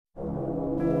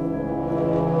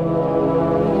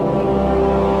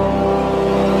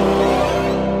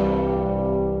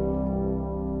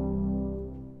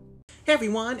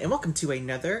everyone, and welcome to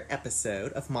another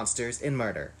episode of Monsters and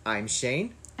Murder. I'm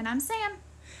Shane. And I'm Sam.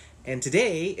 And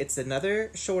today, it's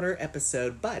another shorter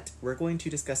episode, but we're going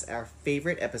to discuss our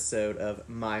favorite episode of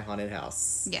My Haunted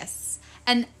House. Yes.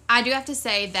 And I do have to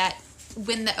say that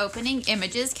when the opening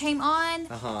images came on,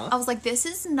 I was like, this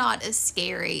is not as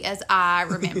scary as I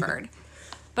remembered.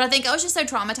 But I think I was just so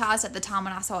traumatized at the time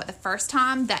when I saw it the first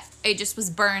time that it just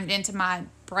was burned into my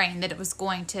brain that it was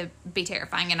going to be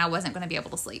terrifying and I wasn't going to be able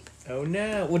to sleep. Oh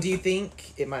no. Well, do you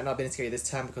think it might not have been scary this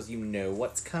time because you know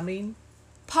what's coming?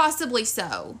 Possibly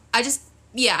so. I just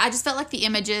felt like the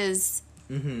images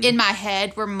in my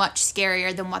head were much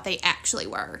scarier than what they actually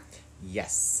were.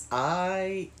 Yes.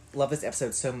 I love this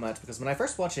episode so much because when I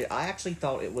first watched it, I actually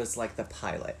thought it was like the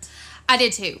pilot. I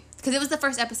did too. Because it was the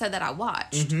first episode that I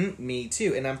watched. Me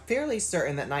too. And I'm fairly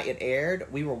certain that night it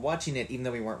aired, we were watching it even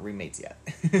though we weren't roommates yet.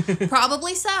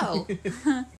 Probably so.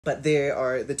 But there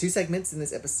are, the two segments in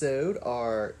this episode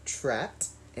are Trapped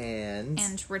and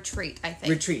Retreat, I think.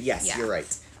 Retreat, yes, yeah. You're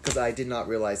right. Because I did not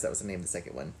realize that was the name of the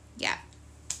second one. Yeah.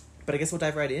 But I guess we'll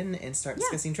dive right in and start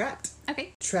discussing Trapped.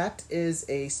 Okay. Trapped is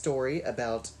a story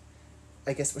about,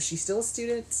 I guess, was she still a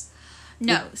student?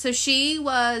 No, so she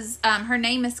was, her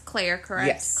name is Claire, correct?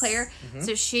 Yes. Claire.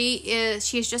 So she has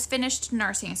just finished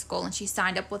nursing school and she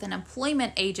signed up with an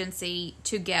employment agency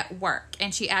to get work.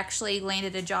 And she actually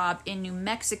landed a job in New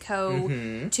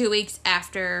Mexico 2 weeks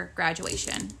after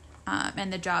graduation.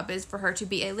 And the job is for her to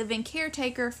be a living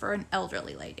caretaker for an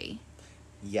elderly lady.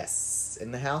 Yes.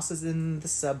 And the house is in the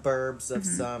suburbs of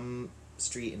some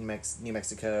street in New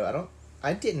Mexico.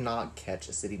 I did not catch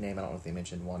a city name. I don't know if they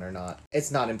mentioned one or not.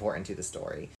 It's not important to the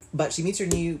story. But she meets her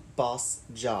new boss,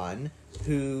 John,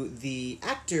 who the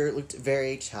actor looked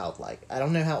very childlike. I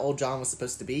don't know how old John was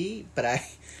supposed to be, but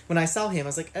when I saw him, I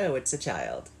was like, oh, it's a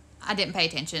child. I didn't pay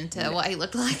attention to what he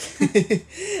looked like.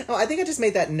 Oh, I think I just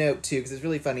made that note, too, because it's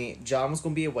really funny. John was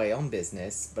going to be away on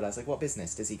business, but I was like, what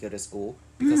business? Does he go to school?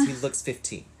 Because he looks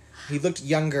 15. He looked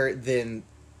younger than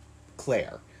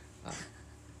Claire.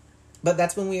 But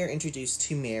that's when we are introduced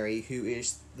to Mary, who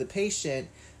is the patient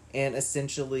and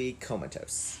essentially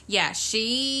comatose. Yeah,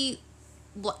 she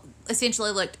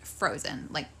essentially looked frozen.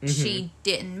 Like, she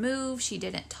didn't move, she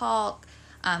didn't talk.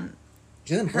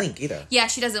 She doesn't blink either. Yeah,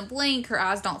 she doesn't blink, her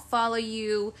eyes don't follow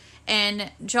you.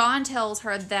 And John tells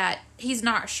her that he's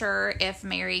not sure if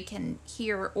Mary can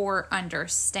hear or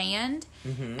understand.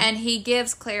 And he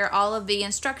gives Claire all of the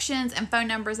instructions and phone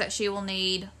numbers that she will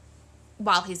need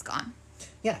while he's gone.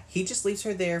 Yeah, he just leaves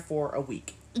her there for a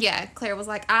week. Yeah, Claire was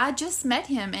like, I just met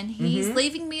him and he's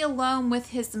leaving me alone with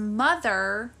his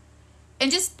mother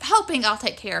and just hoping I'll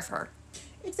take care of her.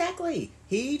 Exactly.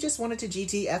 He just wanted to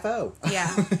GTFO.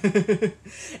 Yeah.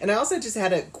 And I also just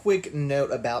had a quick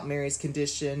note about Mary's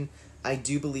condition. I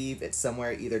do believe it's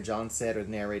somewhere either John said or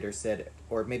the narrator said,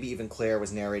 or maybe even Claire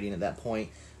was narrating at that point,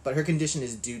 but her condition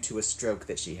is due to a stroke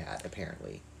that she had,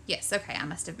 apparently. Yes, okay, I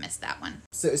must have missed that one.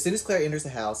 So as soon as Claire enters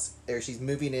the house, she's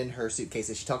moving in her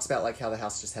suitcases, she talks about like how the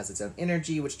house just has its own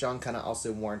energy, which John kind of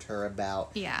also warned her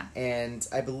about. Yeah. And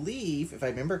I believe, if I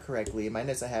remember correctly, in my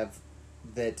notes I have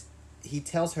that he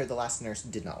tells her the last nurse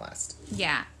did not last.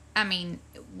 Yeah. I mean,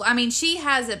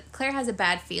 Claire has a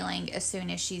bad feeling as soon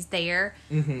as she's there.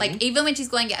 Like, even when she's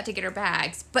going out to get her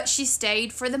bags. But she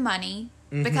stayed for the money.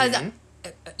 Because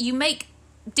you make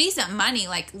decent money,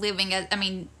 like,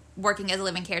 working as a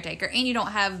living caretaker. And you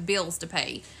don't have bills to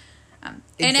pay. Exactly.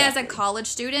 And as a college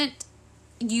student,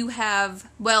 you have,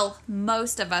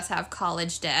 most of us have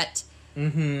college debt.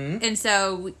 And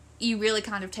so you really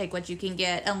kind of take what you can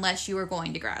get unless you are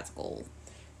going to grad school.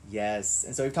 Yes.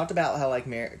 And so we've talked about how, like,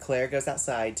 Claire goes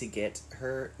outside to get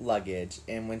her luggage,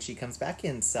 and when she comes back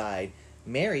inside,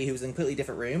 Mary, who's in a completely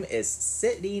different room, is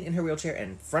sitting in her wheelchair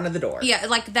in front of the door. Yeah,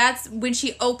 like, that's when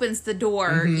she opens the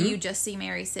door, you just see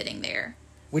Mary sitting there.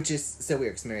 Which is so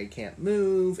weird, because Mary can't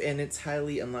move, and it's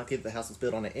highly unlucky that the house was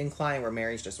built on an incline where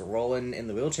Mary's just rolling in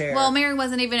the wheelchair. Well, Mary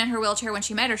wasn't even in her wheelchair when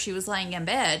she met her. She was laying in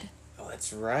bed. Oh,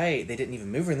 that's right. They didn't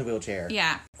even move her in the wheelchair.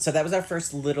 Yeah. So that was our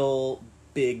first little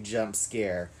big jump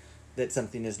scare that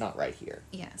something is not right here.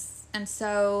 Yes. And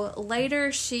so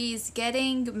later she's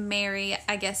getting Mary,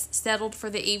 I guess, settled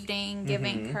for the evening,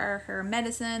 giving her her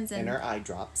medicines. And her eye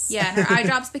drops. Yeah, her eye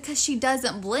drops because she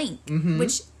doesn't blink.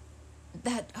 Which,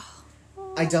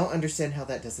 I don't understand how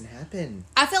that doesn't happen.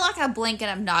 I feel like I blink an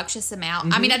obnoxious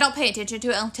amount. I mean, I don't pay attention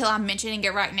to it until I'm mentioning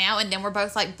it right now, and then we're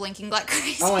both, like, blinking like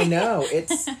crazy. Oh, I know.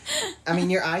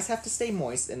 Your eyes have to stay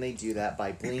moist, and they do that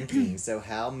by blinking. So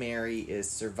how Mary is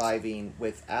surviving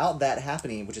without that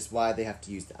happening, which is why they have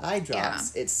to use the eye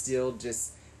drops, it's still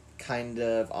just kind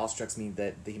of awestrucks me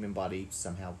that the human body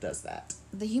somehow does that.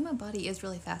 The human body is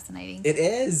really fascinating. It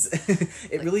is.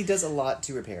 It really does a lot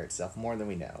to repair itself, more than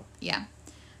we know. Yeah.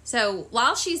 So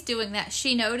while she's doing that,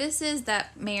 she notices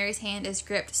that Mary's hand is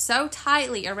gripped so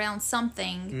tightly around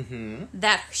something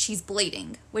that she's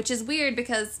bleeding, which is weird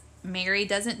because Mary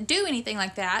doesn't do anything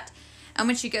like that. And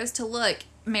when she goes to look,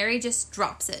 Mary just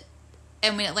drops it.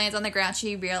 And when it lands on the ground,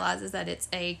 she realizes that it's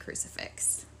a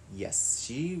crucifix. Yes,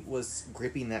 she was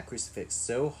gripping that crucifix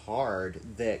so hard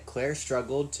that Claire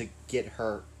struggled to get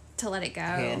her to let it go.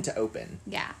 Hand to open.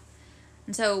 Yeah.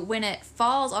 And so when it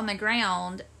falls on the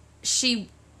ground, when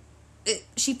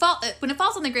it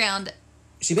falls on the ground,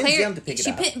 she bends down to pick it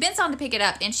up. She bends down to pick it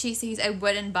up, and she sees a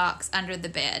wooden box under the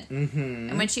bed. Mm-hmm.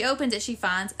 And when she opens it, she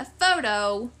finds a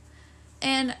photo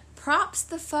and props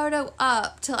the photo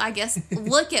up to, I guess,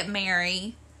 look at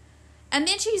Mary. And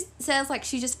then she says, like,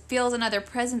 she just feels another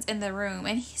presence in the room.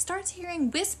 And he starts hearing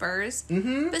whispers,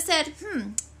 but said,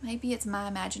 maybe it's my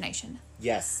imagination.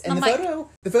 Yes. And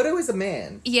the photo is a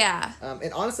man. Yeah.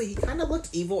 And honestly, he kind of looked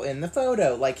evil in the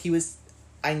photo. Like, he was,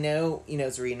 I know,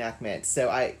 it's a reenactment, so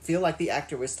I feel like the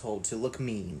actor was told to look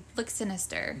mean. Look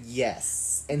sinister.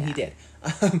 Yes. And he did.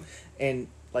 And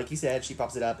like you said, she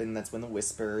pops it up, and that's when the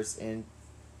whispers, and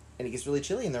it gets really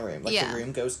chilly in the room. Like, the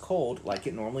room goes cold like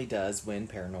it normally does when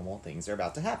paranormal things are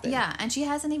about to happen. Yeah, and she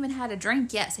hasn't even had a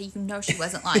drink yet, so you know she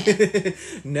wasn't lying.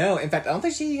 No, in fact, I don't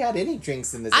think she had any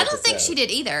drinks in this episode. I don't think she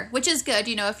did either, which is good,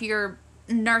 if you're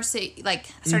nursing, like,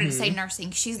 started to say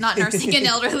nursing. She's not nursing an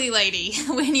elderly lady.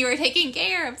 When you are taking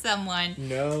care of someone,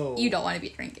 no, you don't want to be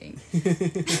drinking.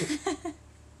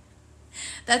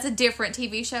 That's a different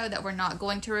TV show that we're not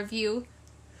going to review.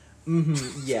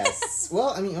 Yes. Well,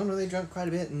 I mean, they drank quite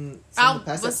a bit in some of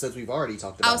the past episodes we've already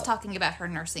talked about. I was talking about her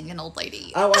nursing an old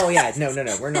lady. Oh, yeah. No.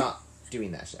 We're not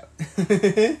doing that show.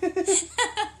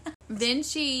 Then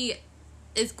she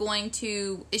is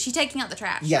is she taking out the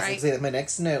trash, yes, right? Yes, my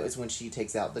next note is when she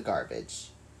takes out the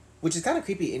garbage. Which is kind of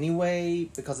creepy anyway,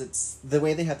 because it's the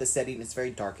way they have the setting, it's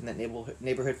very dark in that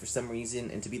neighborhood for some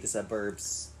reason, and to be the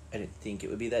suburbs, I didn't think it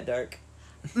would be that dark.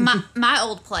 my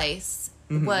old place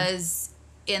was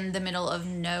in the middle of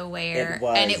nowhere,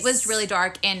 and it was really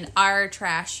dark, and our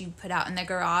trash you put out in the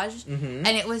garage, and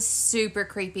it was super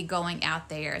creepy going out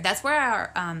there. That's where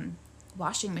our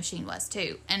washing machine was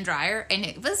too, and dryer, and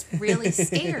it was really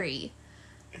scary.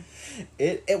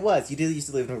 It was. You did used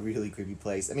to live in a really creepy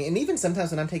place. I mean, and even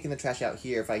sometimes when I'm taking the trash out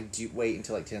here, if I do wait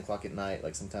until like 10 o'clock at night,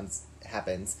 like sometimes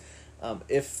happens,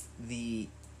 if the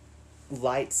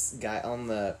lights on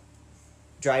the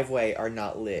driveway are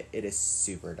not lit, it is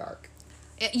super dark.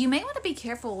 You may want to be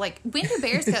careful. Like, when do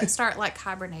bears start, like,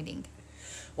 hibernating?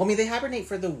 Well, I mean, they hibernate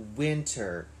for the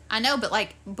winter. I know, but,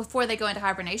 like, before they go into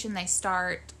hibernation, they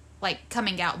start, like,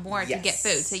 coming out more to get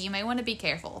food. So you may want to be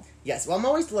careful. Yes. Well, I'm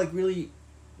always, like, really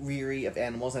weary of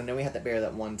animals. I know we had that bear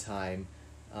that one time.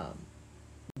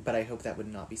 But I hope that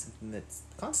would not be something that's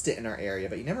constant in our area.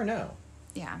 But you never know.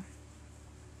 Yeah.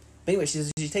 But anyway,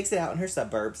 she takes it out in her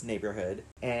suburbs neighborhood,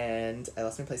 and I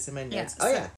lost my place in my notes.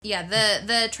 Yeah,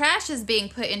 the trash is being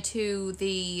put into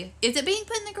the... Is it being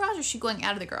put in the garage, or is she going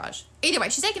out of the garage? Either way,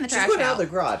 she's taking the trash out. She's going out of the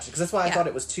garage, because that's why I thought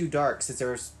it was too dark, since there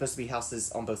were supposed to be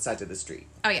houses on both sides of the street.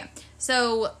 Oh, yeah.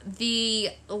 So,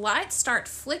 the lights start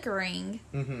flickering,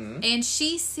 and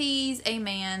she sees a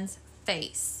man's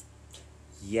face.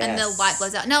 Yes. And the light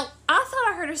blows out. Now, I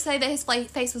thought I heard her say that his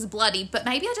face was bloody, but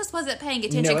maybe I just wasn't paying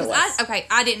attention. No, it was.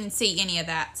 I didn't see any of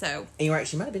that, so... And you're right,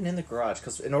 she might have been in the garage,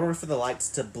 because in order for the lights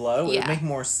to blow, it would make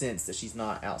more sense that she's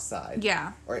not outside.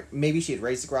 Yeah. Or maybe she had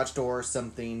raised the garage door or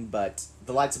something, but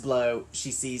the lights blow,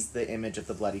 she sees the image of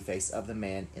the bloody face of the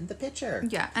man in the picture.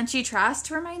 Yeah, and she tries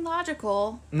to remain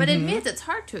logical, but admits it's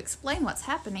hard to explain what's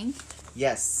happening.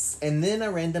 Yes, and then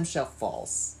a random shelf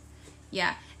falls.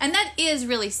 Yeah, and that is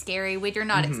really scary when you're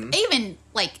not... even,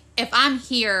 like, if I'm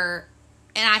here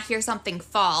and I hear something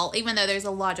fall, even though there's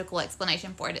a logical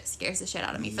explanation for it, it scares the shit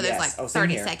out of me for those, like,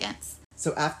 30 seconds.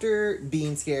 So after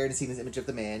being scared and seeing this image of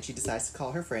the man, she decides to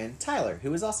call her friend Tyler,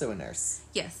 who is also a nurse.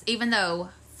 Yes, even though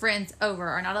friends over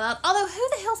are not allowed. Although, who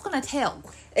the hell's going to tell?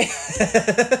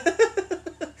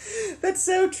 That's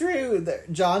so true.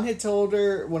 John had told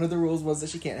her one of the rules was that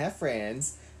she can't have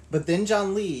friends, but then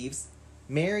John leaves.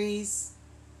 Mary's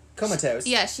comatose.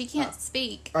 She can't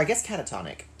speak. Or I guess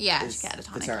catatonic. Yeah, she's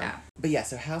catatonic. The term. Yeah. But yeah,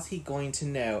 so how's he going to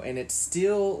know? And it's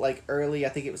still like early. I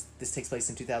think this takes place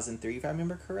in 2003, if I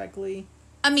remember correctly.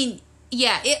 I mean,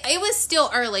 yeah, it was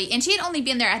still early, and she had only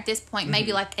been there at this point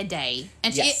maybe like a day.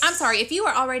 And I'm sorry, if you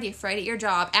were already afraid at your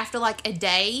job after like a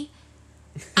day,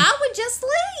 I would just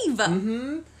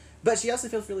leave. But she also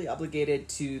feels really obligated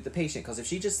to the patient, because if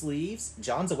she just leaves,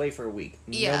 John's away for a week.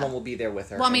 Yeah. No one will be there with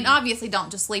her. Well, I mean, obviously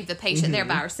don't just leave the patient there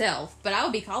by herself, but I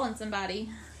would be calling somebody.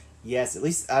 Yes, at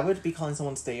least I would be calling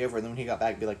someone to stay over, and then when he got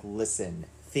back, be like, listen,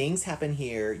 things happen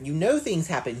here. You know things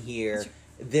happen here.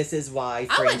 This is why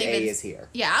friend A is here.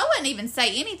 Yeah, I wouldn't even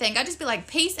say anything. I'd just be like,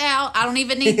 peace out. I don't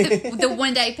even need the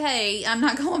 1 day pay. I'm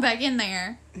not going back in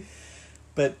there.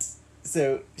 But,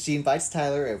 so, she invites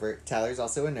Tyler over. Tyler's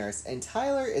also a nurse. And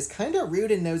Tyler is kind of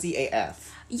rude and nosy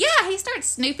AF. Yeah, he starts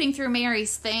snooping through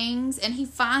Mary's things, and he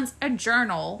finds a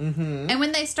journal. Mm-hmm. And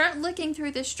when they start looking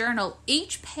through this journal,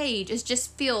 each page is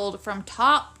just filled from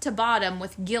top to bottom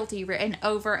with guilty written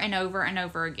over and over and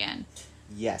over again.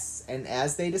 Yes, and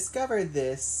as they discover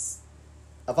this,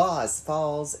 a vase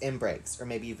falls and breaks. Or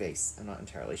maybe a vase. I'm not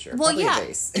entirely sure. Well, probably yeah, a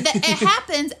vase. It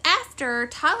happens after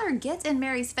Tyler gets in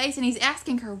Mary's face and he's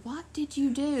asking her, what did you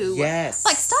do? Yes.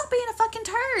 Like, stop being a fucking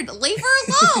turd. Leave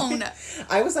her alone.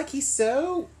 I was like, he's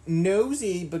so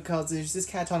nosy because there's this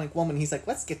catatonic woman. He's like,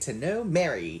 let's get to know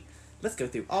Mary. Let's go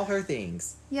through all her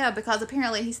things. Yeah, because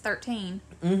apparently he's 13.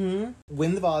 Mm-hmm.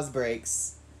 When the vase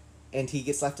breaks, and he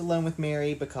gets left alone with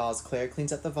Mary because Claire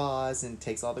cleans up the vase and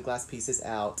takes all the glass pieces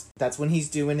out. That's when he's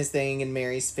doing his thing in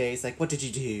Mary's face, like, what did you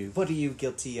do? What are you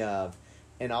guilty of?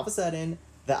 And all of a sudden,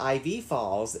 the IV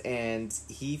falls, and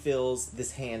he feels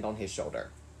this hand on his shoulder.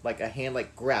 Like, a hand,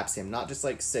 like, grabs him. Not just,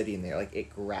 like, sitting there. Like,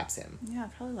 it grabs him. Yeah,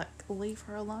 probably, like, leave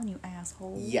her alone, you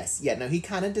asshole. Yes. Yeah, no, he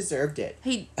kind of deserved it.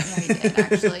 He did,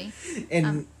 actually.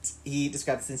 And he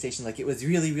described the sensation like it was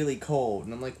really, really cold.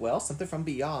 And I'm like, well, something from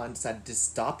beyond decided to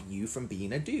stop you from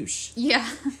being a douche. Yeah.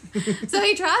 So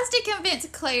he tries to convince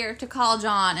Claire to call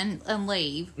John and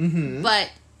leave. Mm-hmm.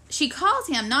 But she calls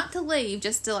him not to leave,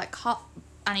 just to, like, call,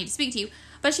 I need to speak to you.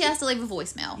 But she has to leave a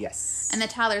voicemail. Yes. And then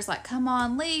Tyler's like, come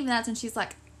on, leave. And that's when she's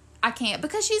like, I can't,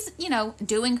 because she's,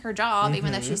 doing her job,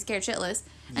 even though she's scared shitless,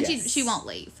 and she won't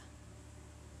leave.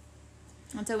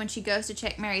 And so when she goes to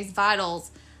check Mary's vitals,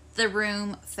 the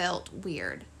room felt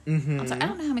weird. Mm-hmm. I was like, I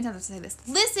don't know how many times I have to say this.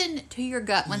 Listen to your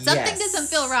gut. When something doesn't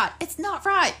feel right, it's not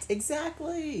right.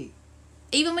 Exactly.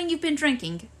 Even when you've been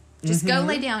drinking, just go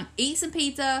lay down, eat some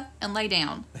pizza, and lay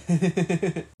down.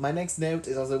 My next note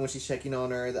is also when she's checking on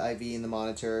her, the IV and the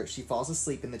monitor, she falls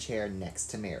asleep in the chair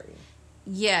next to Mary.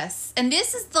 Yes, and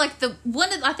this is like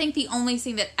I think the only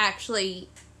scene that actually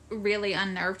really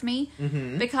unnerved me,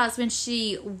 because when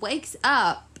she wakes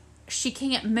up, she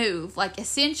can't move. Like,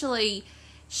 essentially,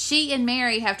 she and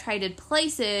Mary have traded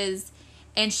places,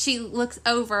 and she looks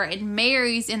over, and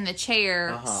Mary's in the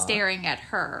chair staring at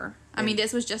her. I mean,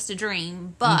 this was just a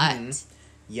dream, but...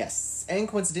 Yes, and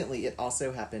coincidentally, it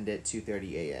also happened at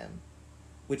 2:30 a.m.,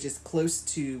 which is close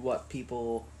to what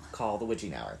people call the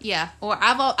witching hour. Yeah, or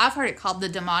I've heard it called the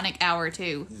demonic hour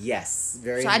too. Yes,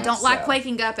 very. So I don't like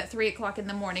waking up at 3 o'clock in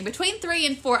the morning. Between 3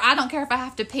 and 4, I don't care if I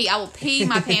have to pee. I will pee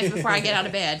my pants before I get out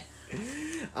of bed.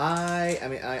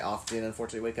 I often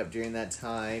unfortunately wake up during that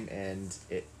time, and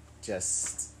it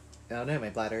just, I don't know, my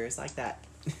bladder is like that.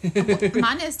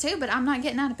 Mine is too, but I'm not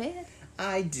getting out of bed.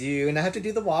 I do, and I have to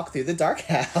do the walk through the dark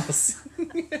house.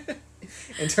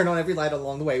 And turn on every light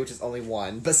along the way, which is only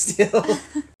one, but still.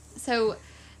 So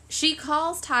she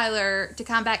calls Tyler to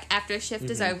come back after the shift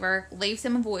is over, leaves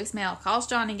him a voicemail, calls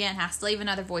John again, has to leave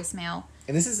another voicemail.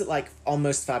 And this is at like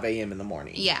almost 5 a.m. in the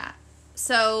morning. Yeah.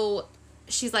 So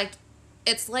she's like,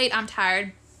 it's late, I'm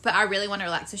tired, but I really want to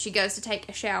relax. So she goes to take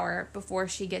a shower before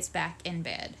she gets back in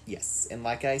bed. Yes. And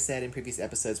like I said in previous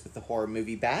episodes with the horror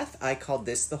movie bath, I called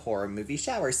this the horror movie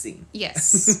shower scene.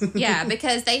 Yes. Yeah,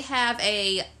 because they have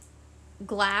a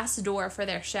glass door for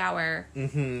their shower.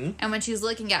 Mm-hmm. And when she's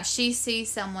looking out, she sees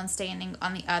someone standing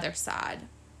on the other side.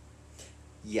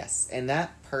 Yes. And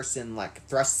that person, like,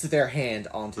 thrusts their hand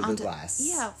onto the glass.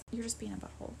 Yeah. You're just being a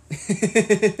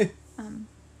butthole.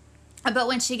 But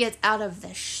when she gets out of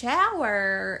the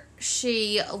shower,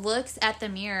 she looks at the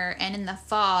mirror, and in the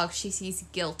fog, she sees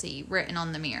guilty written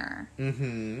on the mirror. Mm-hmm.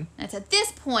 And it's at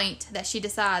this point that she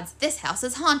decides, this house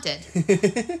is haunted.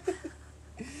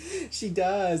 She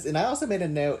does. And I also made a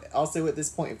note, also at this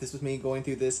point, if this was me going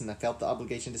through this and I felt the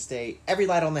obligation to stay, every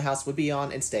light on the house would be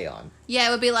on and stay on. Yeah,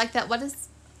 it would be like that. What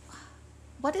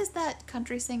is that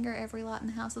country singer, Every Light in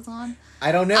the House is On?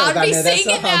 I don't know. I'd be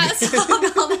singing that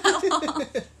song all that long.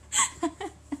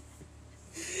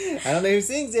 I don't know who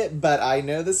sings it, but I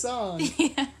know the song.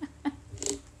 Yeah.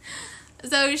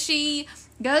 So she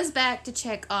goes back to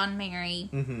check on Mary.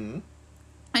 Mm-hmm.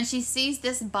 And she sees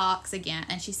this box again,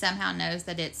 and she somehow knows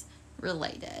that it's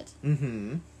related.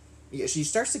 Mm-hmm. Yeah, she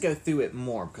starts to go through it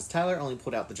more, because Tyler only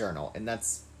pulled out the journal, and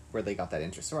that's where they got that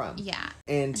interest from. Yeah.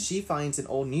 And she finds an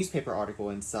old newspaper article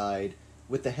inside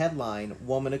with the headline,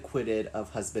 "Woman Acquitted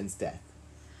of Husband's Death."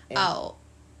 And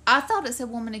I thought it said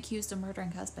woman accused of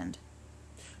murdering husband.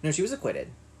 No, she was acquitted.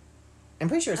 I'm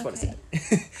pretty sure it's what it said.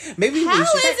 Maybe How we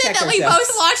should is it that ourselves. we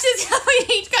both watched this and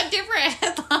we each got different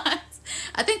headlines?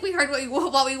 I think we heard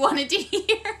what we wanted to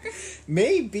hear.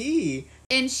 Maybe.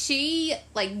 And she,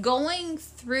 like, going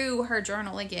through her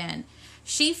journal again,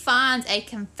 she finds a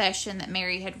confession that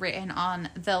Mary had written on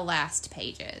the last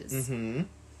pages. Mm-hmm.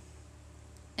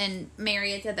 And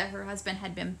Mary had said that her husband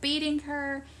had been beating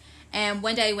her. And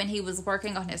one day when he was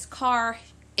working on his car,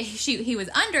 he was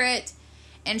under it.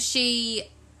 And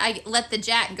I let the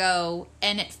jack go,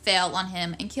 and it fell on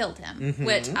him and killed him. Mm-hmm.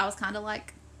 Which I was kind of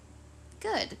like,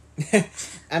 good.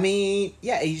 I mean,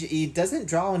 yeah, he doesn't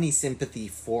draw any sympathy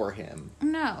for him.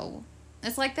 No.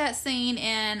 It's like that scene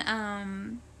in,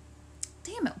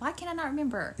 damn it, why can't I not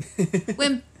remember?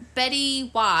 When Betty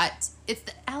White, it's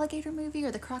the alligator movie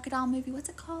or the crocodile movie, what's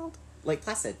it called? Lake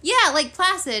Placid. Yeah, Lake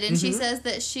Placid, and she says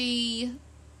that she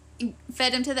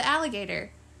fed him to the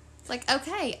alligator. It's like,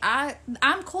 okay,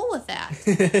 I'm cool with that.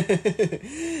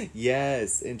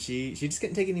 Yes, and she just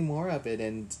couldn't take any more of it.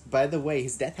 And by the way,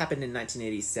 his death happened in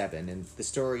 1987, and the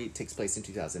story takes place in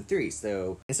 2003.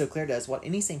 So Claire does what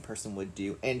any sane person would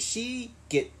do, and she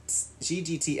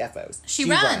GTFOs. She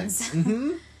runs.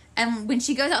 Mm-hmm. And when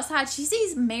she goes outside, she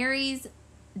sees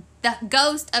the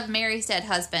ghost of Mary's dead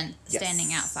husband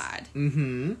standing outside.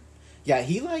 Mm-hmm. Yeah,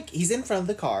 he's in front of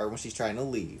the car when she's trying to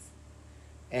leave,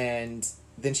 and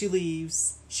then she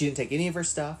leaves. She didn't take any of her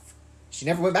stuff. She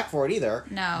never went back for it either.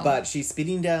 No. But she's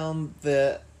speeding down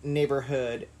the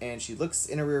neighborhood, and she looks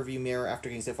in a rearview mirror after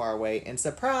getting so far away, and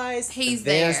surprise,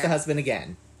 there's the husband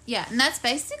again. Yeah, and that's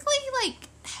basically, like,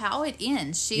 how it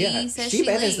ends. She says she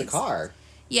abandons leaves the car.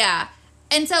 Yeah.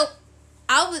 And so,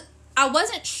 I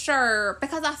wasn't sure,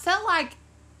 because I felt like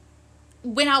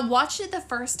when I watched it the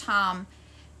first time,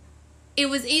 it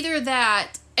was either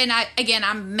that, and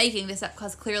I'm making this up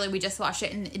because clearly we just watched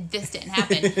it and this didn't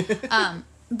happen.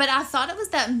 But I thought it was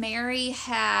that Mary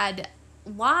had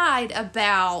lied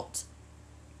about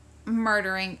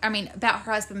about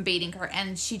her husband beating her,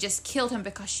 and she just killed him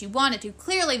because she wanted to.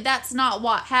 Clearly, that's not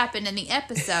what happened in the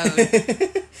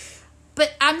episode.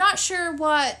 But I'm not sure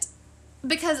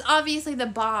because obviously the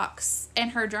box in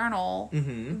her journal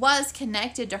was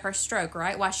connected to her stroke,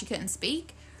 right? Why she couldn't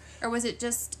speak? Or was it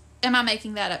just, am I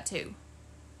making that up too?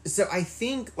 So I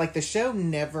think, like, the show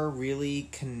never really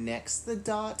connects the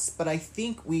dots, but I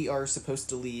think we are supposed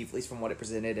to leave, at least from what it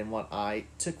presented and what I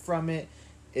took from it,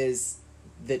 is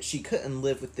that she couldn't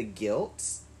live with the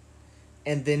guilt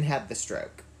and then had the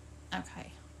stroke.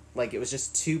 Okay. Like, it was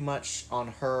just too much on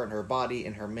her and her body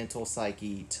and her mental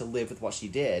psyche to live with what she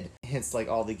did. Hence, like,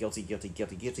 all the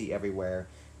guilty everywhere.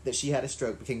 That she had a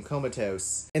stroke, became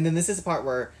comatose. And then this is the part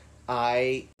where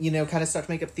I, kind of start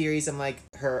to make up theories. I'm like,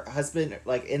 her husband,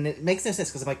 like, and it makes no sense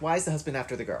because I'm like, why is the husband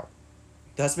after the girl?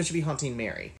 The husband should be haunting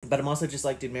Mary. But I'm also just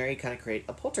like, did Mary kind of create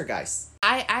a poltergeist?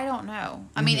 I don't know.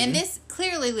 I mean, and this,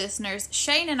 clearly, listeners,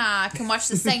 Shane and I can watch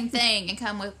the same thing and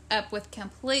come up with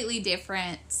completely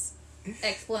different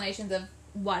explanations of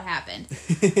what happened.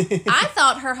 I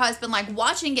thought her husband, like,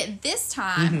 watching it this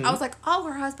time, I was like, oh,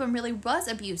 her husband really was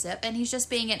abusive, and he's just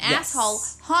being an asshole,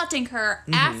 haunting her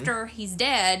after he's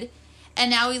dead, and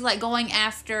now he's, like, going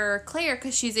after Claire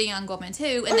because she's a young woman,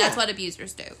 too, and that's what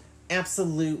abusers do.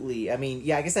 Absolutely. I mean,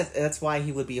 yeah, I guess that's why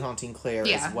he would be haunting Claire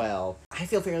as well. I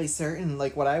feel fairly certain,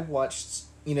 like, what I've watched,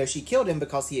 she killed him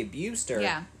because he abused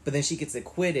her, but then she gets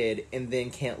acquitted and then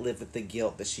can't live with the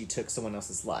guilt that she took someone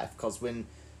else's life. Because when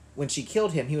she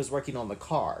killed him, he was working on the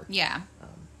car. Yeah.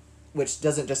 Which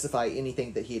doesn't justify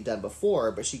anything that he had done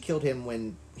before, but she killed him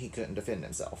when he couldn't defend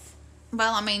himself.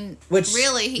 Well, I mean,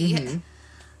 really,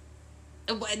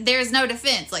 there's no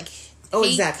defense. Like,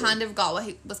 he kind of got what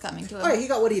he was coming to him. All right, he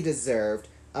got what he deserved.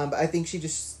 But I think she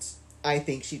just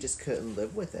couldn't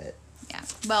live with it. Yeah.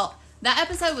 Well, that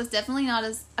episode was definitely not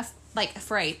as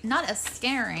afraid, not as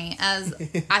scary as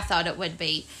I thought it would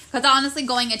be. Because honestly,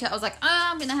 going into it, I was like,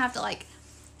 I'm gonna have to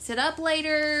sit up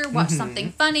later, watch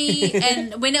something funny,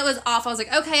 and when it was off, I was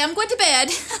like, okay, I'm going to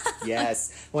bed.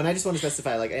 Yes. Well, and I just want to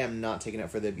specify, I am not taking up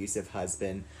for the abusive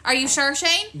husband. Are you sure,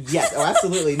 Shane? Yes. Oh,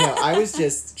 absolutely. No, I was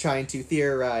just trying to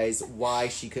theorize why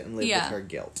she couldn't live with her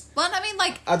guilt. Well, I mean,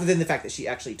 other than the fact that she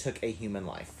actually took a human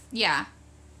life. Yeah.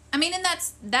 I mean, and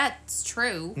that's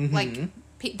true.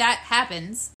 That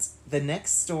happens. The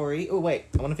next story... Oh, wait.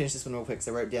 I want to finish this one real quick, because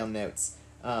I wrote down notes.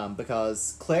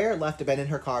 Because Claire left abandoned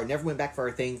her car, never went back for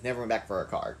her things, never went back for her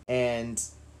car. And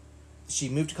she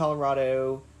moved to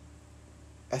Colorado,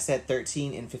 I said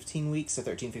 13 and 15 weeks, so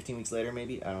 13, 15 weeks later,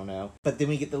 maybe. I don't know. But then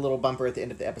we get the little bumper at the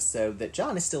end of the episode that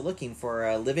John is still looking for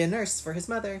a live-in nurse for his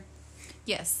mother.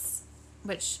 Yes.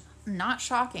 Which, not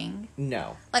shocking.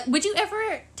 No. Like, would you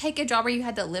ever take a job where you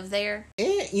had to live there?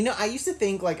 You know, I used to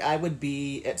think, like, I would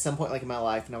be, at some point, like, in my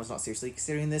life, and I was not seriously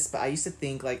considering this, but I used to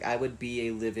think, like, I would be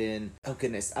a live-in, oh,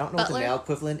 goodness, I don't know Butler? what the male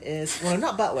equivalent is. Well,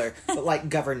 not butler, but, like,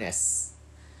 governess.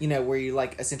 You know, where you,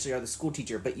 like, essentially are the school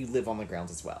teacher, but you live on the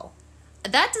grounds as well.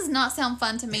 That does not sound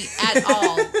fun to me at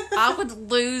all. I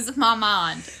would lose my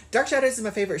mind. Dark Shadows is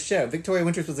my favorite show. Victoria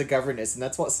Winters was a governess, and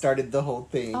that's what started the whole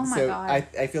thing. Oh my so God.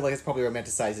 I feel like it's probably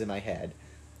romanticized in my head.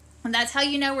 And that's how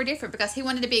you know we're different, because he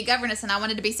wanted to be a governess and I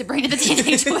wanted to be Sabrina the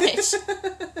Teenage Witch.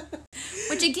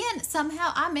 Which, again,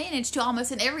 somehow I managed to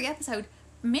almost in every episode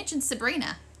mention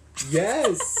Sabrina.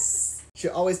 Yes!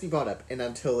 She'll always be brought up, and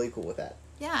I'm totally cool with that.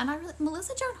 Yeah, and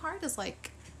Melissa Joan Hart is,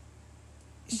 like,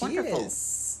 She wonderful.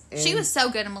 is. She was so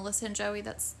good in Melissa and Joey.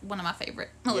 That's one of my favorite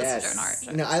Melissa Joan Hart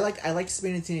shows. No, I like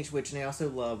Sabrina the Teenage Witch, and I also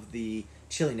love the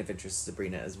Chilling Adventures of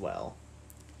Sabrina as well.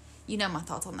 You know my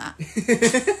thoughts on that.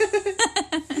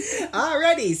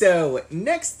 Alrighty, so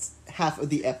next half of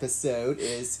the episode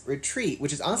is Retreat,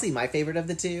 which is honestly my favorite of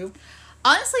the two.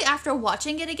 Honestly, after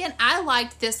watching it again, I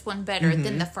liked this one better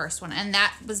than the first one. And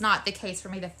that was not the case for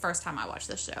me the first time I watched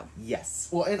this show. Yes.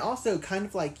 Well, and also, kind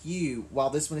of like you,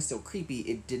 while this one is still creepy,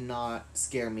 it did not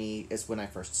scare me as when I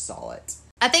first saw it.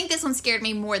 I think this one scared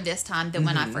me more this time than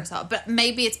when I first saw it. But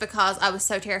maybe it's because I was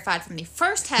so terrified from the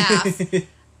first half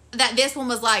that this one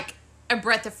was like a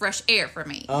breath of fresh air for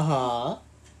me. Uh-huh.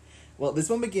 Well, this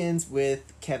one begins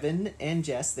with Kevin and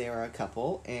Jess. They are a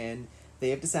couple, and they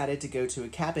have decided to go to a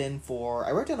cabin for,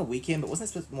 I wrote down a weekend, but wasn't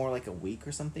it supposed to be more like a week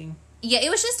or something? Yeah,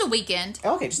 it was just a weekend.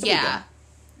 Oh, okay, just a weekend. Yeah,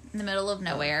 in the middle of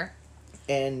nowhere.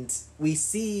 And we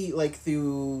see, like,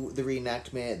 through the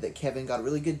reenactment that Kevin got a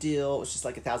really good deal. It was just,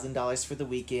 like, $1,000 for the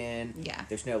weekend. Yeah.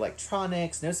 There's no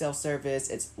electronics, no self-service.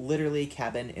 It's literally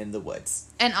cabin in the woods.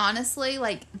 And honestly,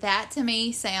 like, that to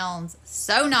me sounds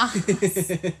so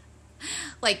nice.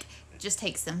 Like, just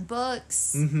take some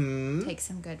books, take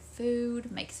some good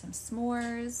food, make some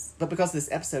s'mores. But because of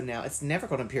this episode now, it's never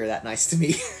going to appear that nice to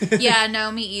me. Yeah,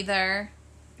 no, me either.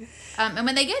 And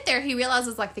when they get there, he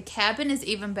realizes, like, the cabin is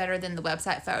even better than the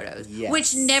website photos. Yes.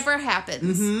 Which never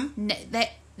happens.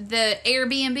 The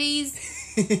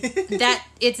Airbnbs, that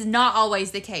it's not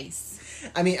always the case.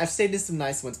 I mean, I've stayed in some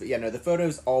nice ones, but yeah, no, the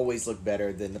photos always look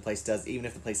better than the place does, even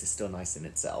if the place is still nice in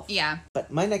itself. Yeah.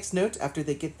 But my next note, after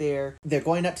they get there, they're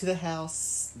going up to the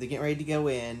house, they're getting ready to go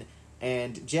in,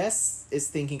 and Jess is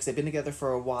thinking, because they've been together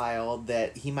for a while,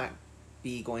 that he might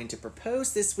be going to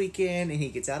propose this weekend, and he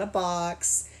gets out a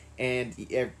box, and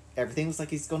everything looks like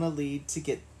he's going to lead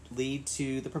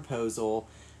to the proposal.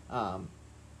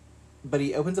 But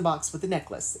he opens a box with a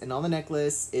necklace, and on the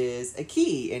necklace is a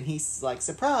key, and he's like,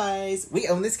 surprise, we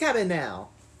own this cabin now.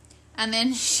 And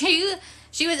then she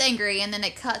was angry, and then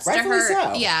it cuts Rightfully to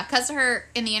her. so. Yeah, cuts to her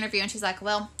in the interview, and she's like,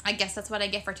 well, I guess that's what I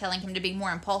get for telling him to be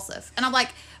more impulsive. And I'm like,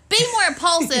 being more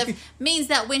impulsive means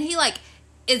that when he, like,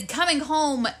 is coming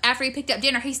home after he picked up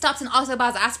dinner, he stops and also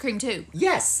buys ice cream too.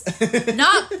 Yes.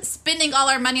 Not spending all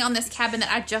our money on this cabin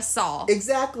that I just saw.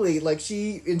 Exactly. Like,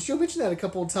 she'll mention that a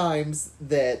couple of times,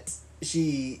 that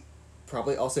she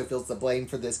probably also feels the blame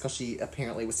for this because she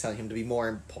apparently was telling him to be more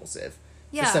impulsive.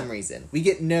 Yeah. For some reason. We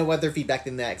get no other feedback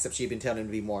than that, except she'd been telling him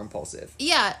to be more impulsive.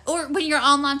 Yeah, or when you're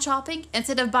online shopping,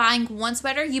 instead of buying one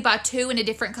sweater, you buy two in a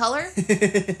different color.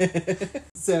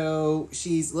 So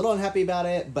she's a little unhappy about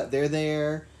it, but they're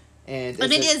there. And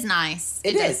it is nice.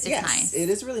 It's yes. nice. It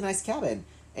is a really nice cabin.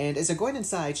 And as they're going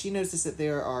inside, she notices that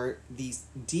there are these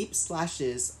deep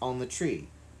slashes on the tree.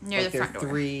 Near the front door.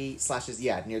 3 slashes,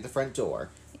 near the front door.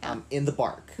 Yeah. In the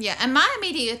bark. Yeah, and my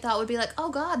immediate thought would be like, oh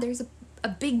God, there's a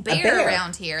big bear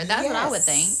around here. That's what I would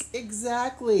think.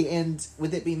 Exactly. And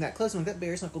with it being that close, that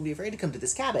bear's not going to be afraid to come to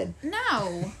this cabin.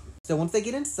 No. So once they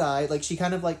get inside, like, she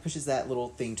kind of, like, pushes that little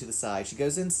thing to the side. She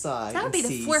goes inside. That would be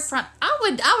the forefront.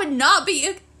 I would not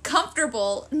be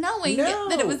comfortable knowing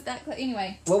that it was that close.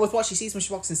 Anyway. Well, with what she sees when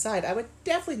she walks inside, I would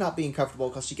definitely not be uncomfortable,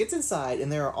 because she gets inside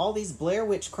and there are all these Blair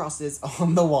Witch crosses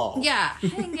on the wall. Yeah,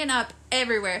 hanging up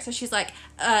everywhere. So she's like,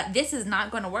 this is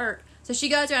not going to work. So she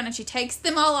goes around and she takes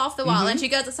them all off the wall, and she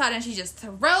goes outside and she just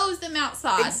throws them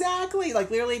outside. Exactly.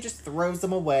 Like, literally just throws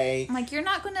them away. I'm like, you're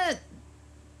not going to...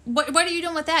 What are you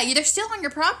doing with that? They're still on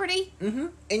your property. Mm-hmm.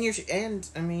 And,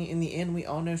 I mean, in the end, we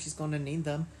all know she's going to need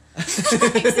them.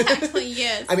 Exactly,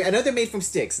 yes. I mean, I know they're made from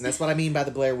sticks, and that's what I mean by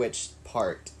the Blair Witch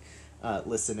part,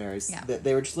 listeners. Yeah. That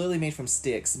they were just literally made from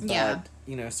sticks, but,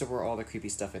 Yeah. So were all the creepy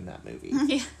stuff in that movie.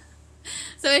 Yeah.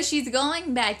 So as she's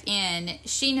going back in,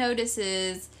 she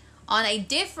notices on a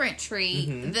different tree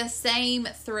the same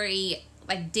 3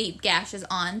 like deep gashes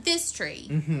on this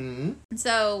tree.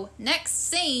 So next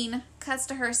scene cuts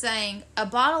to her saying a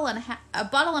bottle and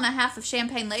a half of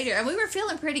champagne later, and we were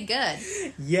feeling pretty good.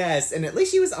 Yes, and at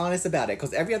least she was honest about it,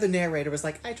 because every other narrator was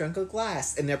like, I drank a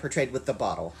glass, and they're portrayed with the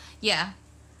bottle. Yeah.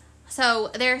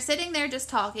 So they're sitting there just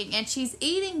talking, and she's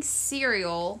eating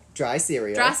cereal. Dry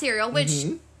cereal, which,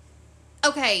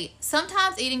 okay,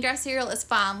 sometimes eating dry cereal is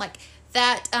fine. Like,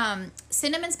 that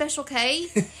Cinnamon Special K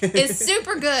is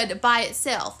super good by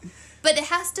itself. But it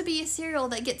has to be a cereal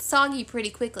that gets soggy pretty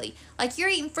quickly. Like, you're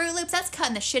eating Fruit Loops, that's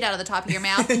cutting the shit out of the top of your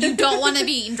mouth. You don't want to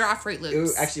be eating dry Fruit Loops.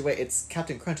 Ooh, actually, wait, it's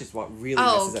Captain Crunch is what really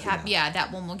messes up your mouth. Yeah,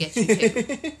 that one will get you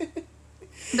too.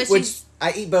 But which,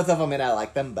 I eat both of them and I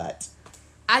like them, but...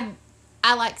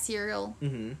 I like cereal,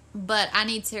 but I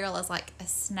need cereal as, like, a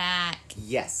snack.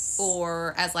 Yes.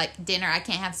 Or as, like, dinner. I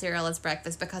can't have cereal as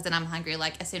breakfast because then I'm hungry,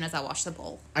 like, as soon as I wash the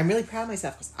bowl. I'm really proud of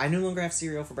myself because I no longer have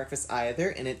cereal for breakfast either,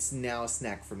 and it's now a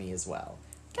snack for me as well.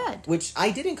 Good. Which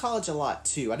I did in college a lot,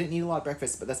 too. I didn't eat a lot of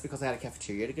breakfast, but that's because I had a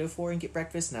cafeteria to go for and get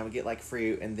breakfast, and I would get, like,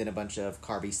 fruit and then a bunch of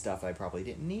carby stuff I probably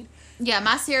didn't need. Yeah,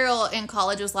 my cereal in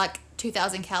college was, like,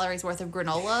 2,000 calories worth of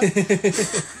granola.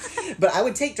 But I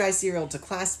would take dry cereal to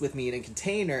class with me in a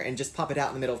container and just pop it out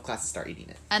in the middle of class and start eating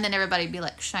it. And then everybody would be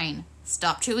like, Shane,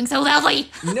 stop chewing so loudly.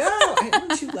 No, I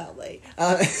don't chew loudly.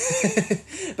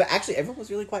 But actually, everyone was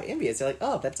really quite envious. They're like,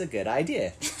 oh, that's a good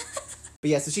idea. But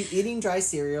yeah, so she's eating dry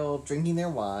cereal, drinking their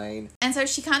wine. And so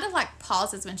she kind of like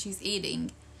pauses when she's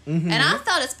eating. And I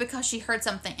thought it's because she heard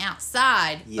something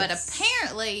outside. Yes. But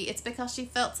apparently it's because she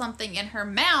felt something in her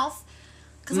mouth.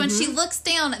 Because when she looks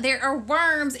down, there are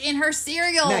worms in her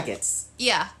cereal. Maggots.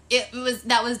 Yeah,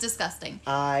 that was disgusting.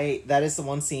 That is the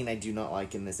one scene I do not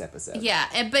like in this episode.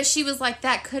 Yeah, but she was like,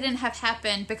 that couldn't have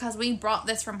happened because we brought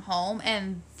this from home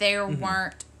and there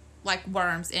weren't like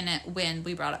worms in it when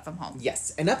we brought it from home.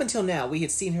 Yes, and up until now, we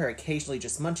had seen her occasionally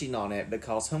just munching on it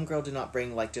because Homegirl did not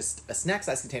bring like just a snack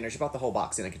size container. She brought the whole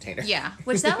box in a container. Yeah,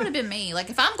 which that would have been me. Like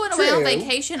if I'm going away on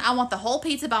vacation, I want the whole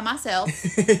pizza by myself.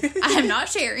 I am not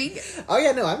sharing. Oh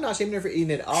yeah, no, I'm not shaming her for eating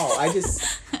it all.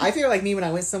 I feel like me when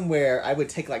I went somewhere, I would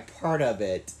take like part of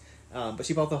it, but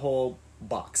she brought the whole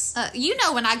box.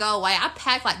 When I go away, I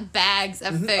pack like bags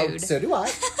of food. Oh, so do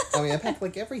I. I mean, I pack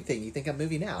like everything. You think I'm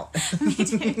moving out? Me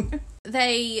too.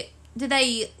 Do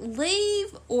they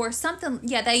leave or something?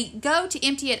 Yeah, they go to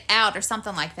empty it out or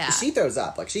something like that. She throws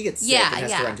up. Like she gets sick and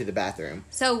has to run to the bathroom.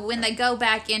 So when they go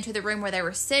back into the room where they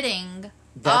were sitting,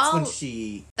 that's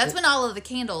when all of the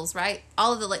candles, right?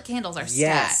 All of the lit candles are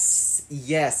stacked.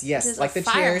 Yes. Like the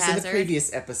chairs in the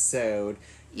previous episode.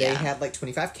 They had like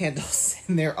 25 candles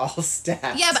and they're all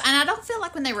stacked. Yeah, and I don't feel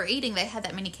like when they were eating they had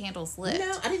that many candles lit.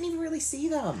 No, I didn't even really see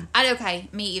them.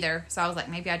 Me either. So I was like,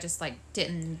 maybe I just like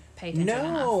didn't pay attention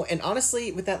enough. And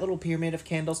honestly, with that little pyramid of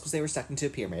candles, because they were stuck into a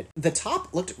pyramid, the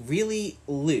top looked really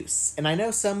loose. And I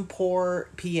know some poor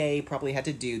PA probably had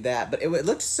to do that, but it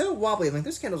looked so wobbly. I'm like,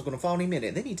 this candle's going to fall any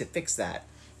minute. They need to fix that.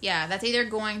 Yeah, that's either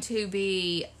going to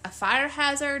be a fire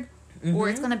hazard or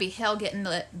it's going to be hell getting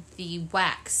the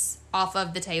wax off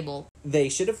of the table. They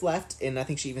should have left, and I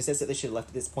think she even says that they should have left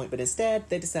at this point, but instead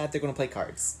they decide they're going to play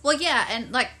cards. Well, yeah,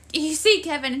 and like you see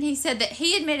Kevin, and he said that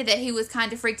he admitted that he was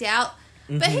kind of freaked out,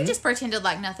 but he just pretended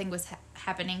like nothing was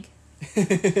happening.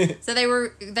 So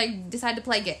they decided to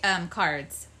play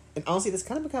cards. And honestly, that's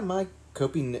kind of become my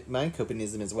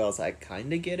copingism as well, so I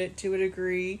kind of get it to a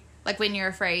degree. Like when you're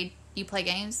afraid, you play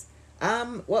games?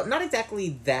 Well, not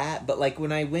exactly that, but like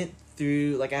when I went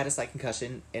through, like I had a slight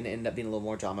concussion and it ended up being a little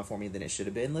more drama for me than it should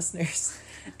have been, listeners.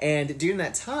 And during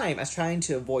that time, I was trying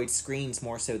to avoid screens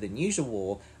more so than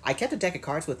usual. I kept a deck of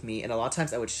cards with me, and a lot of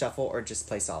times I would shuffle or just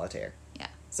play solitaire. Yeah.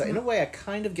 So in a way, I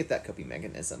kind of get that coping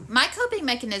mechanism. My coping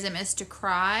mechanism is to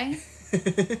cry.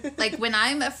 Like when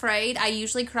I'm afraid, I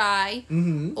usually cry.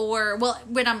 Or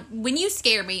when you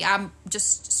scare me, I'm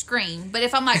just scream. But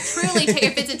if I'm like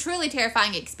if it's a truly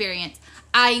terrifying experience,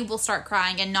 I will start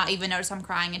crying and not even notice I'm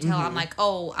crying until I'm like,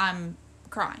 oh, I'm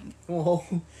crying. Well,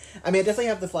 I mean, I definitely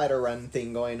have the flight or run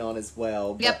thing going on as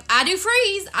well. But... Yep, I do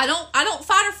freeze. I don't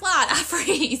fight or flight. I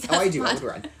freeze. I do. I would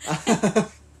run.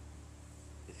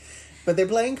 But they're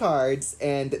playing cards,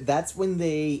 and that's when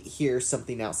they hear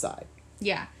something outside.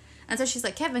 Yeah. And so she's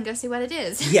like, Kevin, go see what it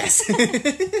is. Yes.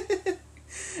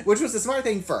 Which was the smart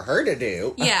thing for her to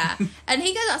do. Yeah. And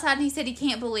he goes outside and he said he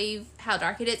can't believe how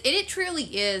dark it is. And it truly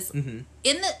is. Even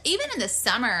in the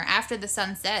summer, after the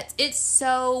sun sets, it's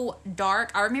so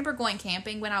dark. I remember going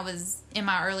camping when I was in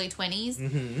my early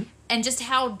 20s. And just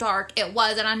how dark it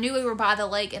was. And I knew we were by the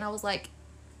lake. And I was like,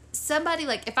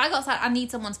 if I go outside, I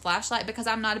need someone's flashlight because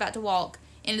I'm not about to walk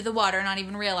into the water and not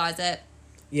even realize it.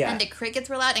 Yeah. And the crickets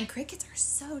were loud, and crickets are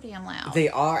so damn loud. They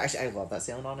are. Actually, I love that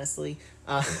sound, honestly.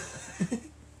 I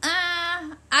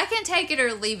can take it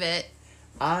or leave it.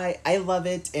 I love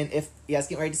it, and if I was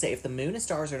getting ready to say, if the moon and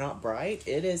stars are not bright,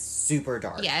 it is super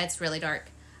dark. Yeah, it's really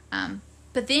dark.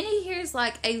 But then he hears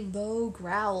like a low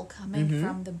growl coming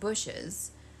from the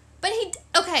bushes. But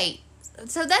okay,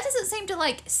 so that doesn't seem to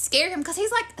like scare him because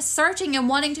he's like searching and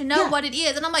wanting to know what it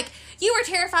is. And I'm like, you were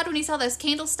terrified when you saw those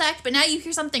candles stacked, but now you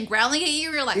hear something growling at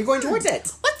you. You're like, you're going towards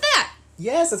it. What's that?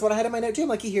 Yes, that's what I had in my note too. I'm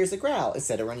like, he hears a growl.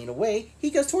 Instead of running away,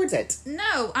 he goes towards it.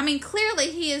 No, I mean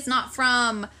clearly he is not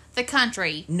from the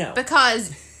country. No,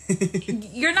 because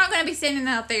you're not going to be standing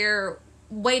out there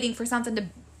waiting for something to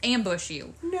ambush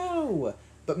you. No.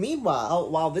 But meanwhile,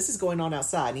 while this is going on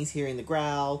outside and he's hearing the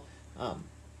growl,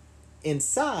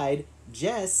 inside,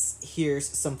 Jess hears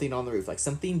something on the roof. Like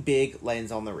something big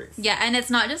lands on the roof. Yeah, and it's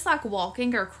not just like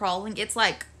walking or crawling. It's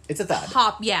like... It's a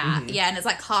thud. Yeah, and it's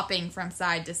like hopping from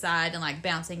side to side and like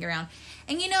bouncing around.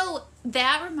 And you know,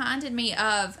 that reminded me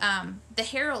of the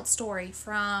Harold story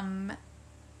from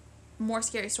More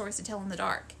Scary Stories to Tell in the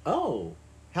Dark. Oh,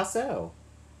 how so?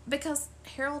 Because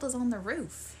Harold is on the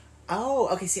roof. Oh,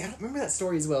 okay. See, I don't remember that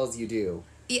story as well as you do.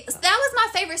 Yeah, that was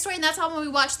my favorite story, and that's why when we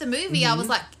watched the movie, I was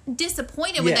like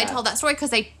disappointed when they told that story because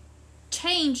they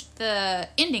changed the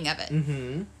ending of it.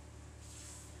 Mm-hmm.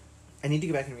 I need to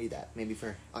go back and read that, maybe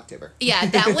for October. Yeah,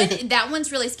 that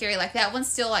one's really scary. Like that one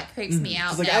still like creeps me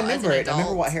out. Like now I remember as an it. adult. I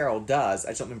remember what Harold does. I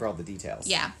just don't remember all the details.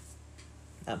 Yeah.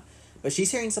 But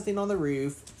she's hearing something on the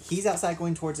roof. He's outside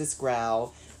going towards this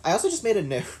growl. I also just made a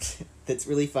note that's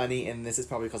really funny, and this is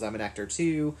probably because I'm an actor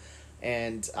too,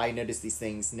 and I notice these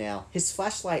things now. His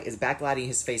flashlight is backlighting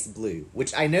his face blue,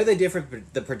 which I know they did for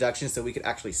the production so we could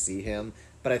actually see him,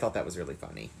 but I thought that was really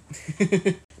funny.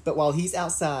 But while he's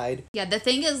outside... Yeah, the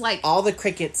thing is like... all the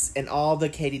crickets and all the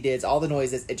katydids, all the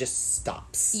noises, it just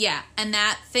stops. Yeah, and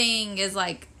that thing is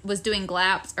like... was doing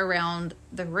laps around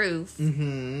the roof.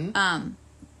 Mm-hmm.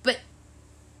 But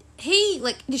he...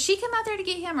 like, did she come out there to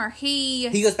get him, or he...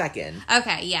 He goes back in.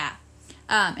 Okay, yeah.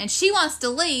 And she wants to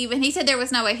leave, and he said there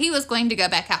was no way he was going to go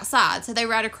back outside, so they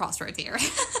were at a crossroads here.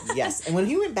 Yes, and when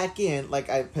he went back in, like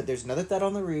I put, there's another thud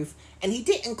on the roof, and he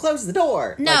didn't close the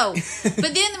door. No, like...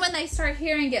 but then when they start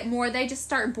hearing it more, they just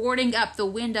start boarding up the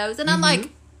windows, and I'm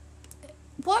like,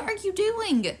 what are you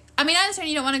doing? I mean, I understand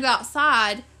you don't want to go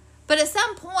outside, but at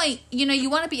some point, you know, you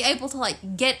want to be able to,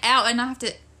 like, get out and not have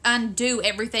to undo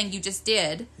everything you just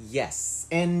did. Yes,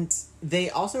 and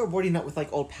they also were boarding up with,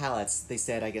 like, old pallets. They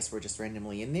said, I guess, were just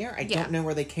randomly in there. I don't know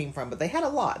where they came from, but they had a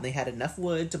lot, and they had enough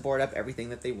wood to board up everything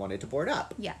that they wanted to board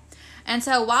up. Yeah. And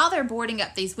so while they're boarding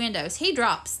up these windows, he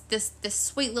drops this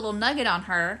sweet little nugget on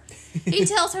her. He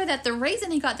tells her that the reason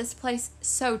he got this place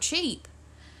so cheap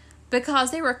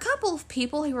because there were a couple of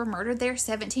people who were murdered there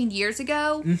 17 years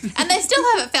ago, and they still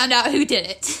haven't found out who did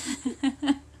it.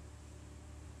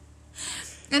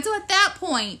 And so at that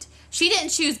point, she didn't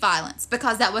choose violence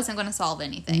because that wasn't going to solve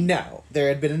anything. No, there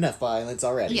had been enough violence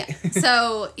already. Yeah.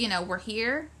 So, you know, we're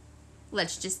here.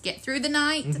 Let's just get through the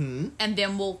night, and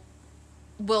then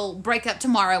we'll break up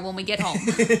tomorrow when we get home.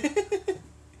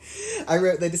 I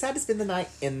wrote, they decided to spend the night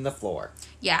in the floor.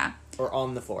 Yeah. Or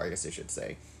on the floor, I guess I should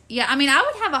say. Yeah, I mean, I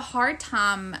would have a hard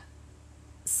time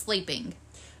sleeping.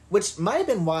 Which might have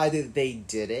been why they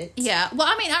did it. Yeah. Well,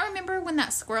 I mean, I remember when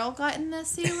that squirrel got in the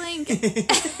ceiling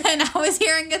and I was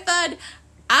hearing a thud.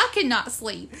 I could not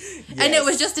sleep. Yes. And it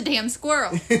was just a damn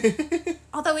squirrel.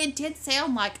 Although it did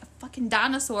sound like a fucking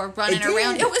dinosaur running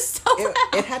around. It was so loud.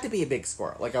 It had to be a big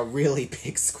squirrel. Like a really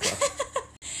big squirrel.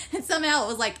 And somehow it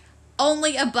was like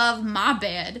only above my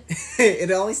bed. It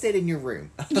only stayed in your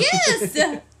room. Yes!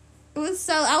 It was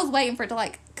so... I was waiting for it to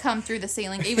like come through the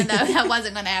ceiling, even though that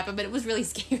wasn't going to happen, but it was really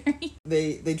scary.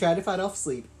 They try to fight off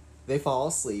sleep. They fall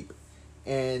asleep.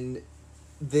 And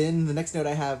then the next note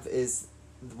I have is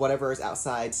whatever is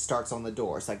outside starts on the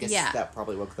door. So I guess that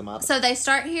probably woke them up. So they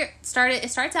it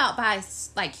starts out by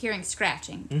like hearing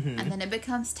scratching, and then it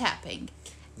becomes tapping.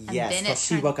 Yes, because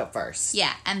she woke up first.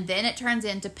 Yeah, and then it turns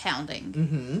into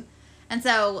pounding. And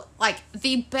so, like,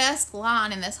 the best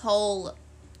line in this whole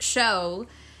show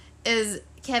is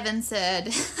Kevin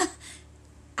said,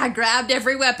 I grabbed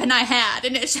every weapon I had,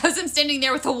 and it shows him standing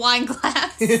there with a wine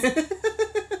glass. And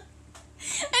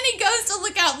he goes to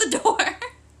look out the door.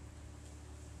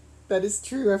 That is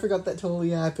true. I forgot that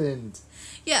totally happened.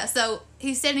 Yeah, so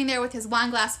he's standing there with his wine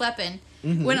glass weapon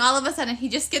when all of a sudden he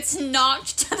just gets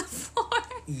knocked to the floor.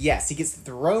 Yes, he gets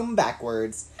thrown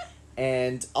backwards,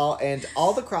 and all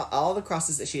the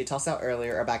crosses that she had tossed out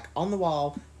earlier are back on the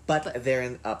wall, but they're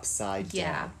in upside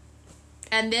down.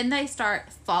 And then they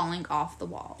start falling off the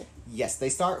wall. Yes, they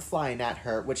start flying at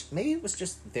her, which maybe was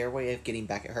just their way of getting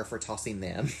back at her for tossing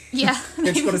them. Yeah.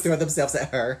 They're just going to throw themselves at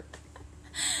her.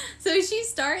 So she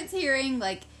starts hearing,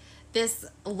 like, this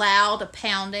loud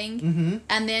pounding,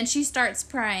 and then she starts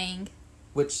praying.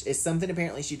 Which is something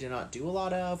apparently she did not do a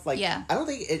lot of. Like, yeah. I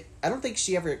don't think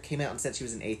she ever came out and said she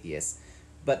was an atheist.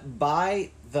 But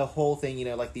by the whole thing, you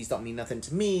know, like, these don't mean nothing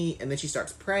to me, and then she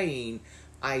starts praying,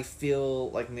 I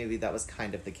feel like maybe that was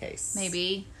kind of the case.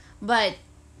 Maybe. But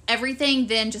everything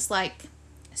then just, like,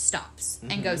 stops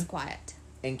and goes quiet.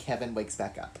 And Kevin wakes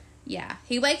back up. Yeah.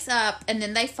 He wakes up, and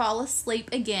then they fall asleep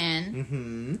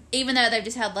again. Even though they've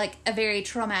just had, like, a very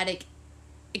traumatic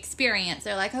experience.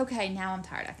 They're like, okay, now I'm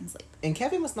tired, I can sleep. And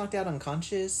Kevin was knocked out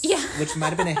unconscious. Yeah. Which might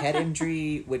have been a head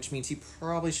injury, which means he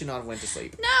probably should not have went to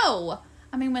sleep. No!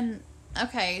 I mean,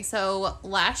 okay, so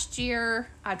last year,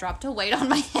 I dropped a weight on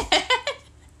my head.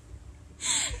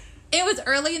 It was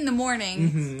early in the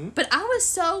morning, but I was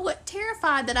so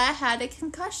terrified that I had a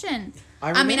concussion.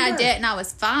 I mean, I didn't. I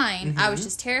was fine. I was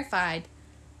just terrified.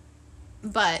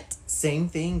 But same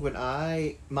thing when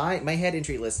my head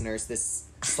injury, listeners, this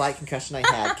slight concussion I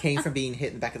had came from being hit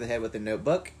in the back of the head with a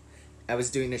notebook. I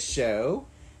was doing a show,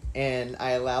 and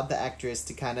I allowed the actress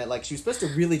to kind of, like, she was supposed to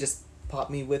really just pop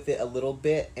me with it a little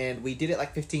bit, and we did it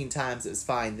like 15 times. It was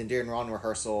fine. Then during wrong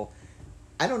rehearsal,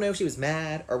 I don't know if she was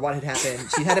mad or what had happened.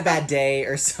 She had a bad day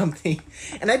or something.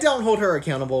 And I don't hold her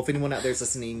accountable. If anyone out there is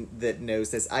listening that knows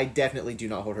this, I definitely do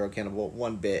not hold her accountable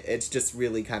one bit. It's just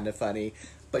really kind of funny.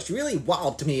 But she really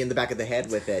walloped me in the back of the head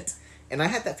with it. And I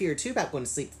had that fear, too, about going to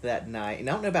sleep that night. And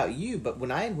I don't know about you, but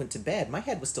when I went to bed, my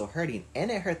head was still hurting.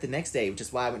 And it hurt the next day, which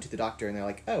is why I went to the doctor. And they're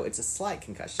like, oh, it's a slight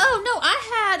concussion. Oh, no,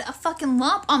 I had a fucking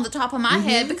lump on the top of my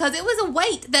head because it was a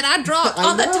weight that I dropped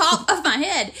on the top of my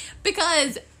head.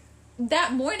 Because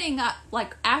that morning,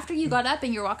 after you got up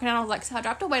and you were walking out, I was like, so I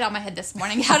dropped a weight on my head this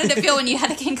morning. How did it feel when you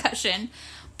had a concussion?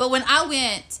 But when I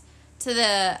went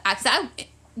to I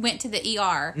went to the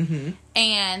ER,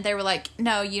 and they were like,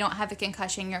 no, you don't have a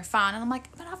concussion, you're fine. And I'm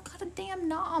like, but I've got a damn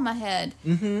knot on my head.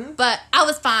 But I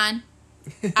was fine.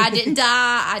 I didn't die.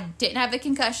 I didn't have a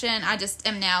concussion. I just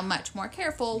am now much more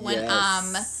careful when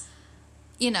I'm,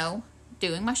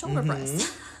 doing my shoulder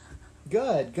press.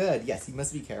 Good. Yes, you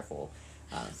must be careful.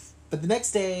 But the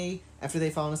next day, after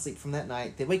they've fallen asleep from that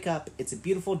night, they wake up. It's a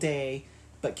beautiful day.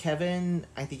 But Kevin,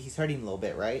 I think he's hurting a little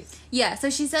bit, right? Yeah, so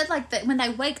she said, like, that when they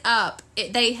wake up,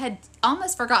 they had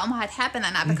almost forgotten what had happened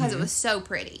that night because it was so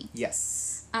pretty.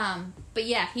 Yes. But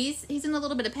yeah, he's in a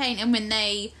little bit of pain. And when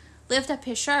they lift up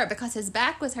his shirt, because his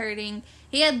back was hurting,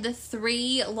 he had the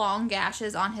 3 long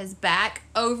gashes on his back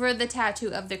over the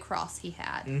tattoo of the cross he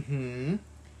had. And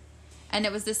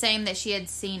it was the same that she had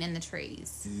seen in the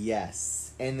trees.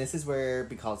 Yes. And this is where,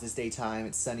 because it's daytime,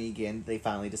 it's sunny again, they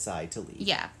finally decide to leave.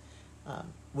 Yeah.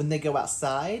 When they go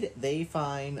outside, they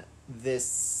find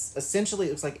this, essentially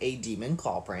it looks like a demon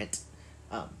claw print.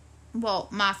 Well,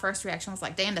 my first reaction was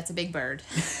like, damn, that's a big bird.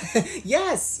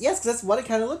 Yes, because that's what it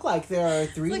kind of looked like. There are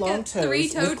 3 long toes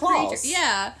with claws. Creature.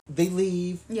 Yeah. They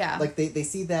leave. Yeah. Like, they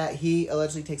see that. He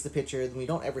allegedly takes the picture, then we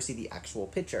don't ever see the actual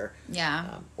picture.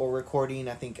 Yeah. Or recording,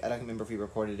 I don't remember if he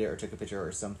recorded it or took a picture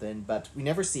or something, but we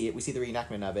never see it. We see the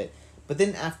reenactment of it. But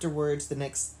then afterwards, the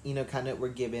next, kind of we're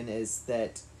given is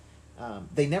that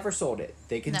they never sold it.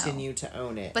 They continue to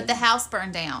own it. But the house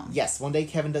burned down. Yes. One day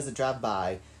Kevin does a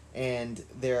drive-by, and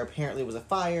there apparently was a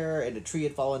fire, and a tree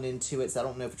had fallen into it, so I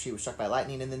don't know if a tree was struck by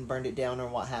lightning and then burned it down or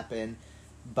what happened.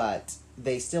 But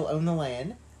they still own the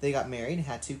land. They got married and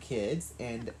had 2 kids,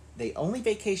 and they only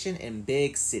vacation in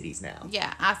big cities now.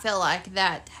 Yeah, I feel like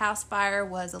that house fire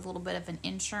was a little bit of an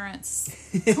insurance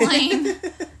claim.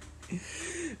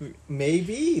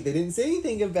 Maybe. They didn't say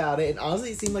anything about it. And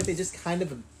honestly, it seemed like they just kind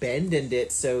of abandoned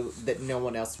it so that no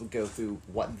one else would go through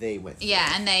what they went through.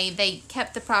 Yeah, and they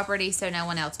kept the property so no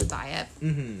one else would buy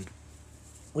it.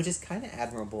 Which is kind of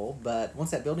admirable, but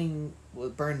once that building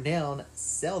was burned down,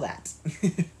 sell that.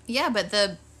 Yeah, but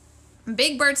the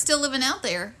big bird's still living out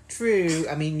there. True.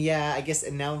 I mean, yeah, I guess,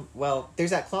 and now, well,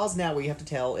 there's that clause now where you have to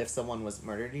tell if someone was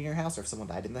murdered in your house or if someone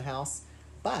died in the house.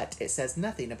 But it says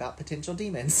nothing about potential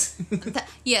demons.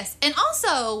 Yes. And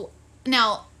also,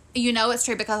 now, it's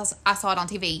true because I saw it on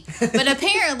TV. But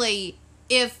apparently,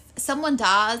 if someone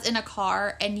dies in a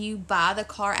car and you buy the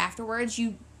car afterwards,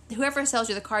 whoever sells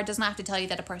you the car does not have to tell you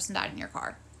that a person died in your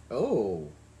car. Oh.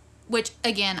 Which,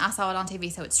 again, I saw it on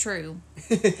TV, so it's true.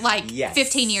 Like, yes.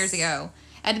 15 years ago.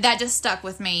 And that just stuck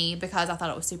with me because I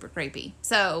thought it was super creepy.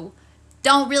 So,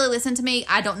 don't really listen to me.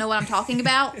 I don't know what I'm talking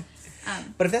about.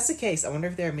 But if that's the case, I wonder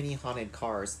if there are many haunted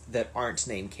cars that aren't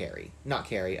named Carrie. Not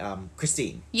Carrie,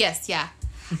 Christine. Yes, yeah.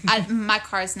 My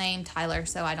car's named Tyler,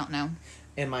 so I don't know.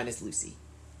 And mine is Lucy.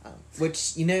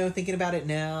 Which, you know, thinking about it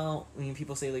now, I mean,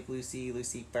 people say, like,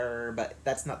 Lucifer, but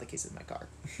that's not the case with my car.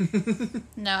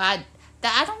 No, I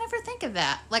don't ever think of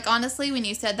that. Like, honestly, when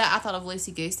you said that, I thought of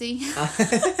Lucy Goosey.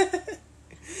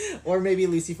 Or maybe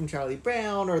Lucy from Charlie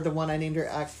Brown, or the one I named her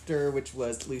after, which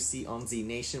was Lucy on Z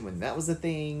Nation when that was a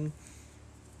thing.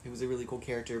 It was a really cool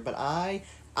character. But I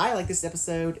like this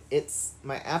episode. It's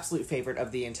my absolute favorite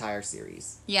of the entire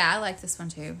series. Yeah, I like this one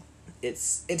too.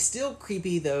 It's still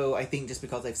creepy, though, I think just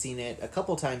because I've seen it a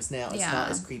couple times now. It's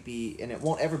not as creepy, and it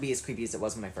won't ever be as creepy as it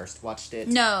was when I first watched it.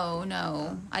 No.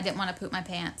 I didn't want to poop my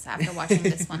pants after watching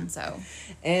this one, so.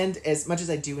 And as much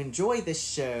as I do enjoy this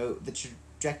show, the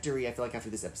trajectory, I feel like, after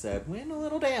this episode went a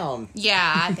little down.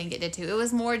 Yeah, I think it did, too.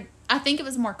 I think it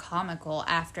was more comical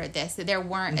after this. There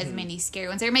weren't as many scary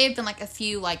ones. There may have been, like, a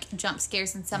few, like, jump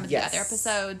scares in some of the other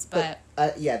episodes, but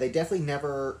yeah, they definitely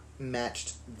never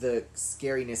matched the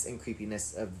scariness and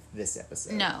creepiness of this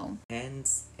episode. No. And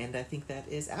I think that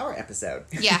is our episode.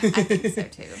 Yeah, I think so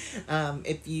too.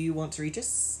 If you want to reach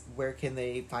us, where can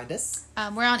they find us?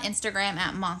 We're on Instagram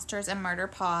at Monsters and Murder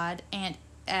Pod, and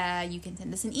you can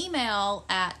send us an email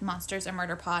at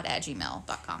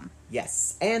monstersandmurderpod@gmail.com.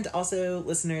 Yes. And also,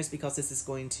 listeners, because this is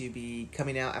going to be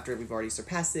coming out after we've already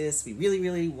surpassed this, we really,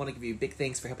 really want to give you big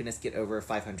thanks for helping us get over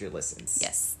 500 listens.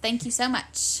 Yes. Thank you so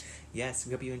much. Yes,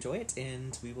 we hope you enjoy it,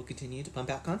 and we will continue to pump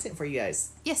out content for you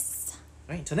guys. Yes. All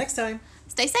right, until next time.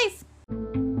 Stay safe.